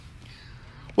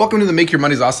Welcome to the Make Your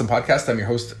Money's Awesome podcast. I'm your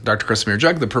host, Dr. Chris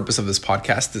Mirjug. The purpose of this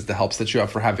podcast is to help set you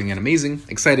up for having an amazing,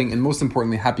 exciting, and most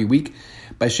importantly, happy week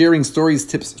by sharing stories,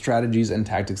 tips, strategies, and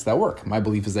tactics that work. My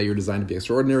belief is that you're designed to be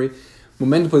extraordinary.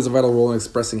 Momentum plays a vital role in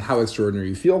expressing how extraordinary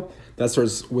you feel. That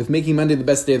starts with making Monday the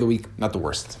best day of the week, not the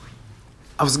worst.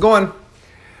 How's it going?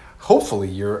 Hopefully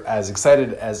you're as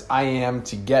excited as I am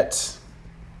to get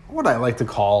what I like to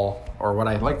call, or what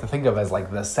I like to think of as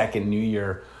like the second new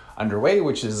year underway,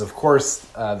 which is, of course,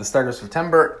 the start of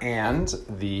September and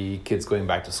the kids going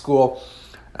back to school.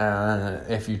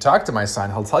 If you talk to my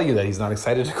son, he'll tell you that he's not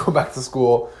excited to go back to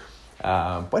school,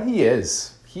 but he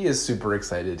is. He is super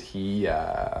excited. He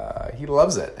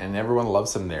loves it, and everyone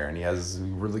loves him there, and he has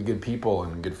really good people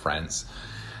and good friends.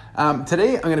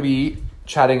 Today, I'm going to be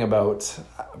chatting about,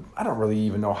 I don't really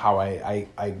even know how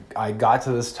I got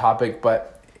to this topic,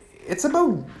 but it's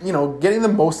about, getting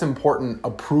the most important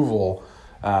approval,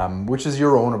 which is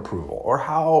your own approval, or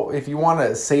how, if you want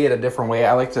to say it a different way,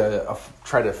 I like to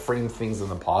try to frame things in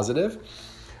the positive,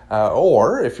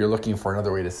 or if you're looking for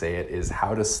another way to say it, is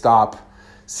how to stop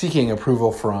seeking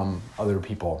approval from other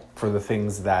people for the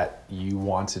things that you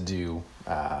want to do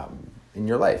in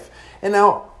your life. And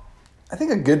now, I think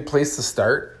a good place to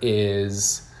start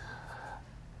is,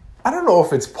 I don't know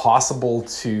if it's possible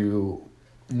to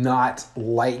not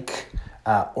like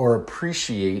or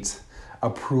appreciate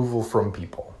approval from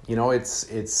people.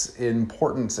 It's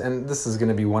important, and this is going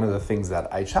to be one of the things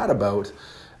that I chat about.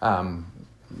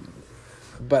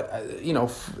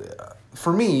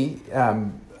 For me,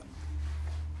 I'm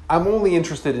only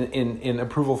interested in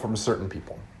approval from certain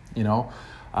people.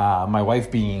 My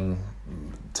wife being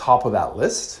top of that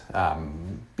list,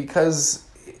 because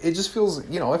it just feels,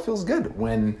 it feels good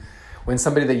when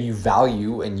somebody that you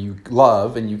value and you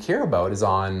love and you care about is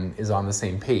on the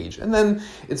same page. And then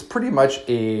it's pretty much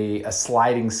a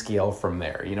sliding scale from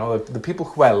there. The people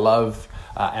who I love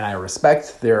and I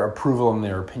respect, their approval and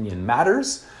their opinion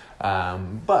matters.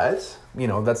 But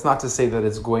that's not to say that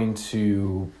it's going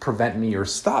to prevent me or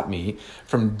stop me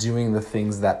from doing the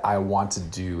things that I want to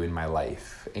do in my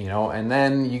life. And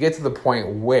then you get to the point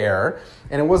where,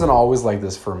 and it wasn't always like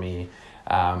this for me,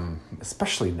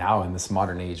 especially now in this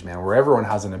modern age, man, where everyone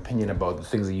has an opinion about the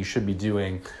things that you should be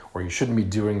doing or you shouldn't be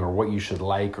doing, or what you should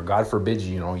like, or God forbid,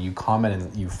 you comment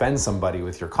and you offend somebody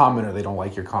with your comment, or they don't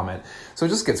like your comment. So it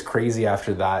just gets crazy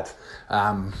after that.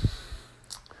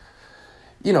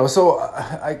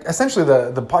 Essentially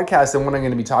the podcast and what I'm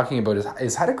going to be talking about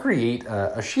is how to create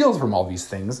a shield from all these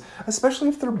things, especially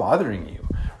if they're bothering you,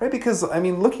 right? Because,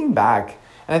 looking back,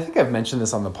 and I think I've mentioned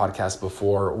this on the podcast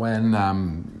before, when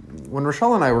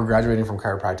Rochelle and I were graduating from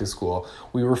chiropractic school,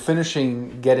 we were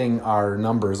finishing getting our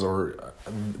numbers, or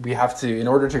we have to, in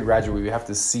order to graduate, we have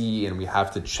to see and we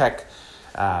have to check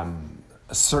a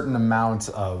certain amount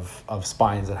of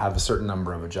spines that have a certain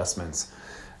number of adjustments.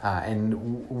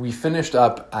 And we finished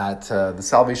up at the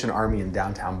Salvation Army in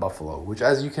downtown Buffalo, which,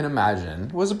 as you can imagine,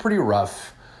 was a pretty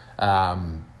rough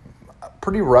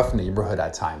neighborhood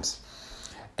at times.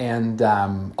 And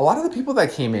a lot of the people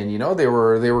that came in, they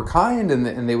were kind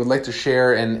and they would like to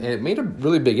share, and it made a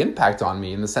really big impact on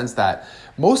me in the sense that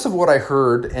most of what I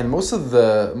heard and most of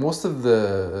the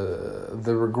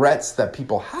regrets that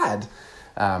people had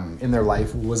in their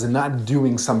life was not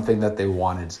doing something that they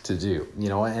wanted to do,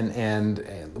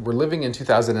 and we're living in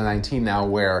 2019 now,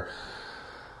 where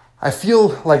I feel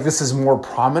like this is more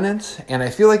prominent, and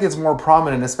I feel like it's more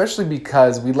prominent especially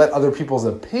because we let other people's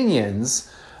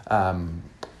opinions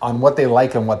on what they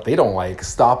like and what they don't like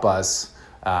stop us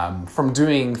from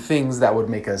doing things that would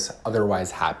make us otherwise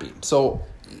happy. So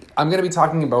I'm going to be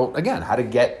talking about, again, how to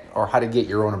get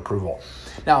your own approval.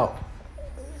 Now,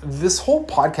 this whole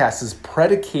podcast is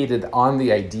predicated on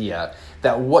the idea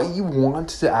that what you want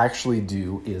to actually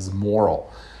do is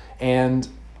moral. And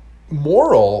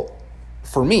moral,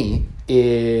 for me,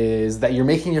 is that you're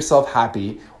making yourself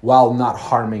happy while not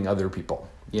harming other people.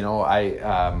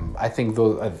 I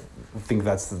think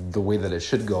that's the way that it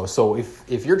should go. So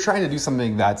if you're trying to do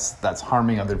something that's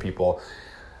harming other people,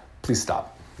 please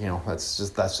stop. That's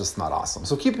just not awesome.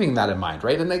 So keeping that in mind,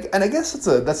 right? And I guess that's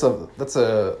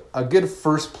a good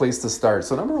first place to start.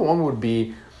 So number one would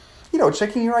be,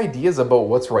 checking your ideas about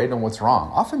what's right and what's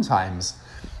wrong. Oftentimes,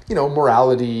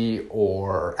 morality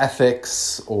or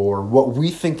ethics or what we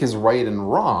think is right and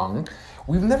wrong,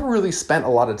 we've never really spent a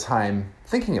lot of time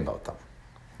thinking about them.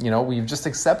 We've just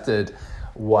accepted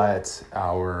what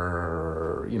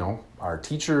our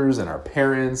teachers and our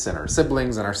parents and our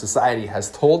siblings and our society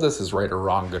has told us is right or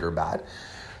wrong, good or bad.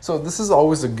 So this is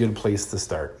always a good place to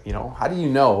start. How do you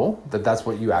know that that's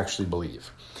what you actually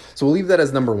believe? So we'll leave that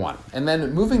as number one. And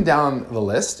then moving down the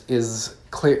list is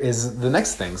clear is the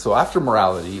next thing. So after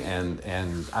morality and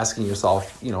asking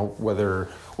yourself, whether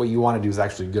what you want to do is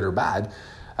actually good or bad,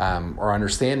 or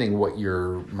understanding what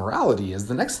your morality is,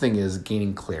 the next thing is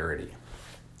gaining clarity.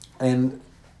 And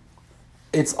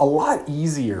it's a lot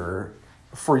easier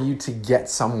for you to get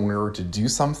somewhere or to do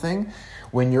something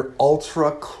when you're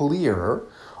ultra clear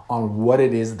on what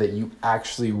it is that you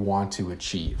actually want to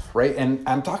achieve, right? And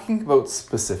I'm talking about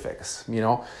specifics,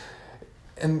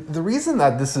 And the reason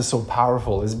that this is so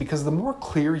powerful is because the more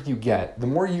clear you get, the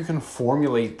more you can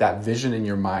formulate that vision in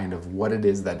your mind of what it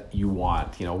is that you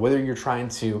want. Whether you're trying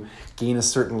to gain a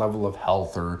certain level of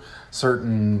health or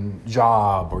certain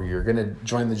job, or you're going to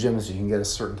join the gym so you can get a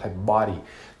certain type of body.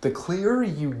 The clearer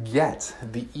you get,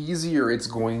 the easier it's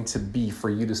going to be for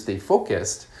you to stay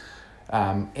focused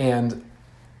and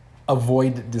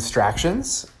avoid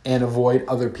distractions and avoid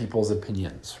other people's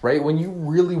opinions, right? When you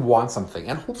really want something,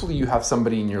 and hopefully you have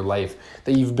somebody in your life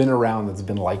that you've been around that's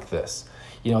been like this,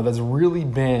 that's really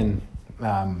been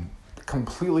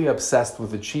completely obsessed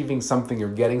with achieving something or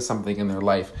getting something in their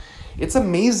life. It's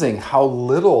amazing how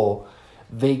little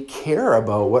they care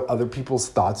about what other people's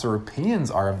thoughts or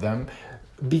opinions are of them,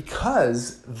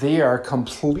 because they are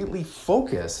completely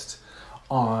focused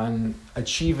on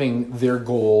achieving their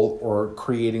goal or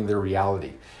creating their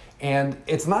reality. And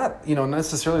it's not,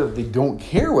 necessarily that they don't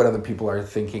care what other people are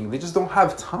thinking. They just don't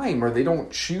have time, or they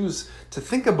don't choose to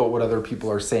think about what other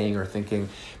people are saying or thinking,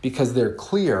 because they're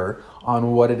clear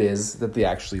on what it is that they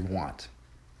actually want.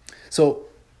 So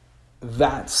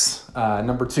that's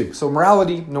number 2. So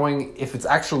morality, knowing if it's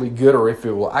actually good or if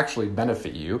it will actually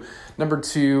benefit you. Number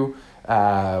 2,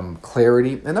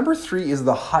 clarity. And number 3 is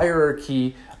the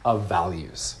hierarchy of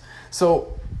values.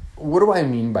 So what do I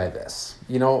mean by this?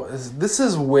 This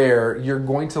is where you're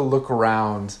going to look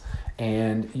around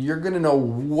and you're going to know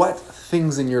what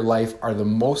things in your life are the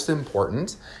most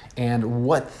important and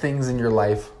what things in your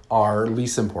life are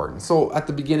least important. So at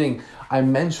the beginning, I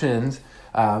mentioned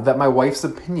that my wife's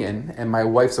opinion and my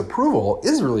wife's approval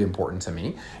is really important to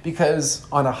me, because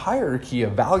on a hierarchy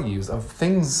of values of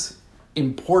things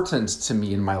important to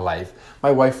me in my life, my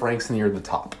wife ranks near the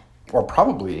top, or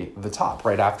probably the top,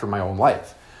 right after my own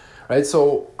life, right?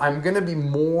 So I'm going to be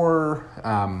more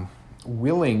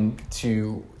willing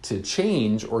to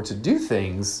change or to do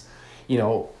things,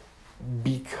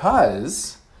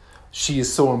 because she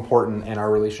is so important and our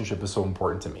relationship is so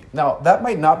important to me. Now, that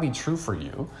might not be true for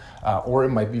you, or it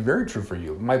might be very true for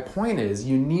you. My point is,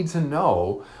 you need to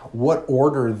know what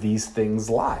order these things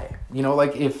lie.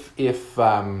 Like if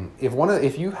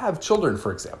you have children,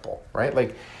 for example, right?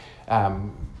 Like,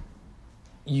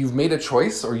 you've made a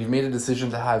choice or you've made a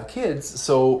decision to have kids,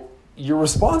 so you're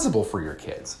responsible for your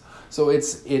kids. So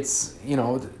it's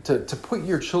to put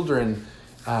your children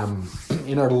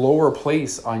in a lower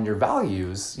place on your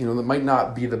values, that might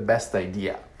not be the best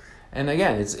idea. And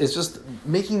again, it's just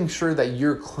making sure that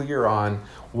you're clear on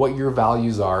what your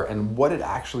values are and what it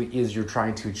actually is you're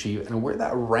trying to achieve and where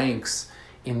that ranks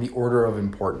in the order of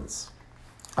importance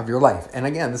of your life. And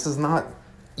again, this is not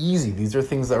easy. These are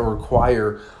things that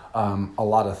require a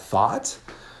lot of thought,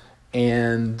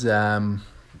 and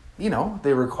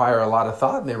they require a lot of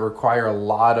thought, and they require a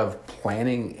lot of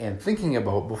planning and thinking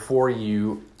about before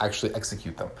you actually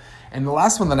execute them. And the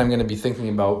last one that I'm going to be thinking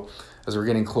about as we're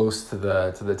getting close to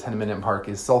the 10-minute mark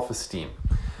is self-esteem.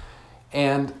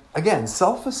 And again,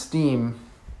 self-esteem,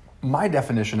 my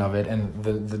definition of it, and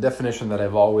the definition that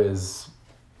I've always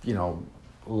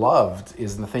loved,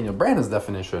 is Nathaniel Brandon's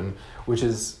definition, which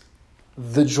is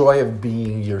the joy of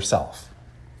being yourself.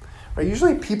 Right?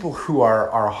 Usually people who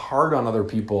are hard on other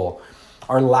people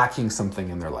are lacking something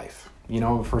in their life.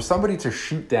 For somebody to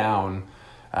shoot down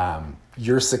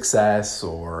your success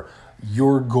or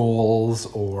your goals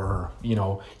or,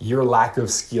 your lack of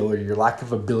skill or your lack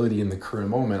of ability in the current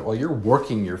moment while you're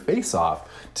working your face off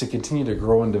to continue to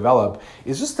grow and develop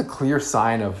is just a clear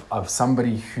sign of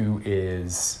somebody who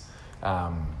is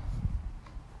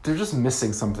they're just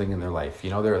missing something in their life.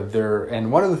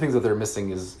 And one of the things that they're missing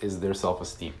is their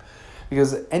self-esteem.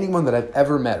 Because anyone that I've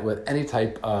ever met with any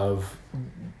type of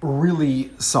really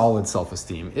solid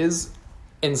self-esteem is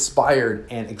inspired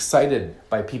and excited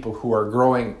by people who are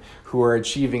growing, who are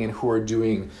achieving, and who are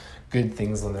doing good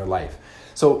things in their life.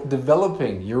 So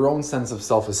developing your own sense of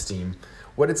self-esteem,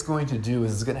 what it's going to do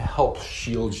is it's going to help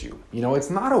shield you. It's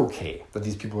not okay that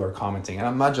these people are commenting, and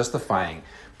I'm not justifying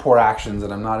poor actions,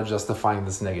 and I'm not justifying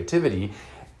this negativity,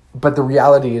 but the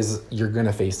reality is you're going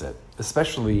to face it,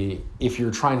 especially if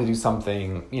you're trying to do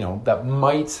something, that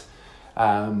might,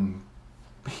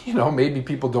 maybe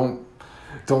people don't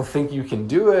think you can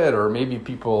do it, or maybe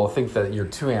people think that you're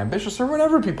too ambitious, or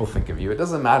whatever people think of you. It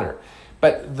doesn't matter.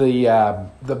 But the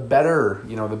better,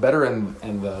 the better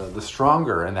and the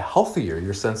stronger and the healthier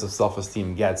your sense of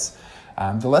self-esteem gets,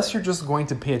 the less you're just going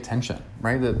to pay attention,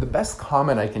 right? The best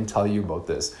comment I can tell you about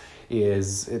this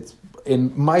is, it's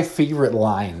in my favorite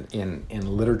line in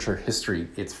literature history.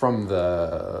 It's from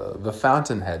the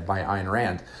Fountainhead by Ayn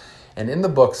Rand. And in the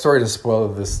book, sorry to spoil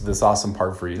this awesome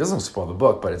part for you. It doesn't spoil the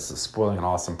book, but it's spoiling an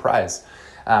awesome prize.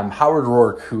 Howard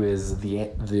Rourke, who is the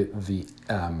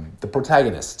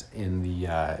protagonist in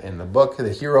the book,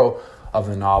 the hero of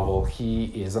the novel, he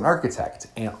is an architect,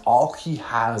 and all he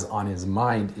has on his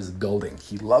mind is building.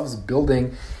 He loves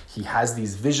building. He has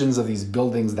these visions of these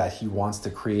buildings that he wants to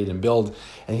create and build,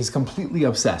 and he's completely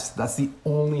obsessed. That's the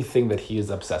only thing that he is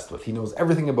obsessed with. He knows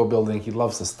everything about building. He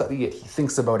loves to study it. He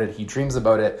thinks about it. He dreams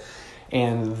about it.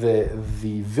 And the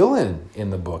villain in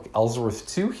the book, Ellsworth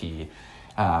Toohey,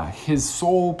 his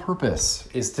sole purpose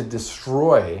is to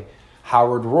destroy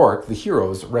Howard Rourke, the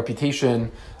hero's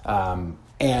reputation,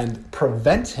 and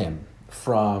prevent him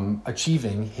from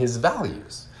achieving his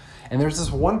values. And there's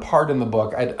this one part in the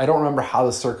book, I don't remember how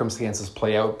the circumstances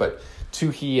play out, but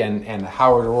Toohey and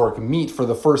Howard Rourke meet for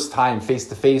the first time face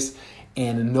to face,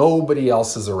 and nobody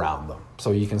else is around them.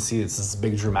 So you can see it's this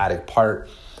big dramatic part.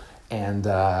 And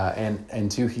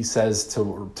Toohey says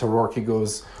to Rourke, he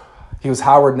goes,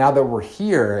 Howard, now that we're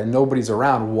here and nobody's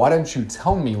around, why don't you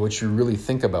tell me what you really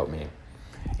think about me?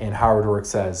 And Howard Rourke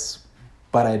says,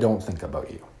 but I don't think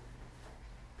about you.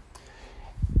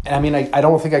 And I mean, I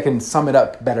don't think I can sum it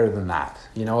up better than that.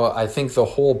 I think the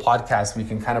whole podcast, we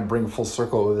can kind of bring full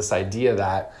circle with this idea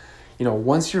that,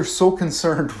 once you're so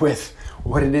concerned with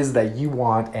what it is that you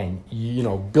want and,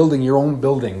 building your own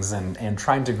buildings and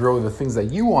trying to grow the things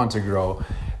that you want to grow,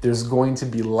 there's going to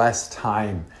be less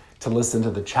time to listen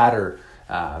to the chatter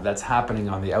that's happening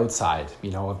on the outside,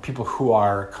 of people who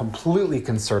are completely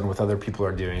concerned with what other people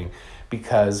are doing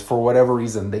because for whatever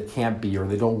reason they can't be or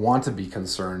they don't want to be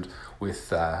concerned with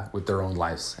their own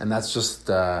lives. And that's just,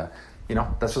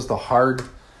 that's just a hard,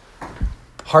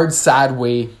 sad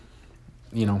way,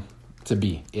 to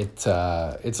be. It's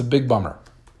a big bummer.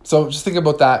 So just think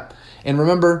about that. And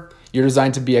remember, you're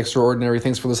designed to be extraordinary.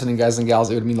 Thanks for listening, guys and gals.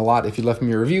 It would mean a lot if you left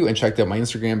me a review and checked out my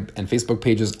Instagram and Facebook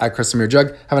pages at Chris Amir Jug.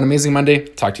 Have an amazing Monday.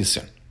 Talk to you soon.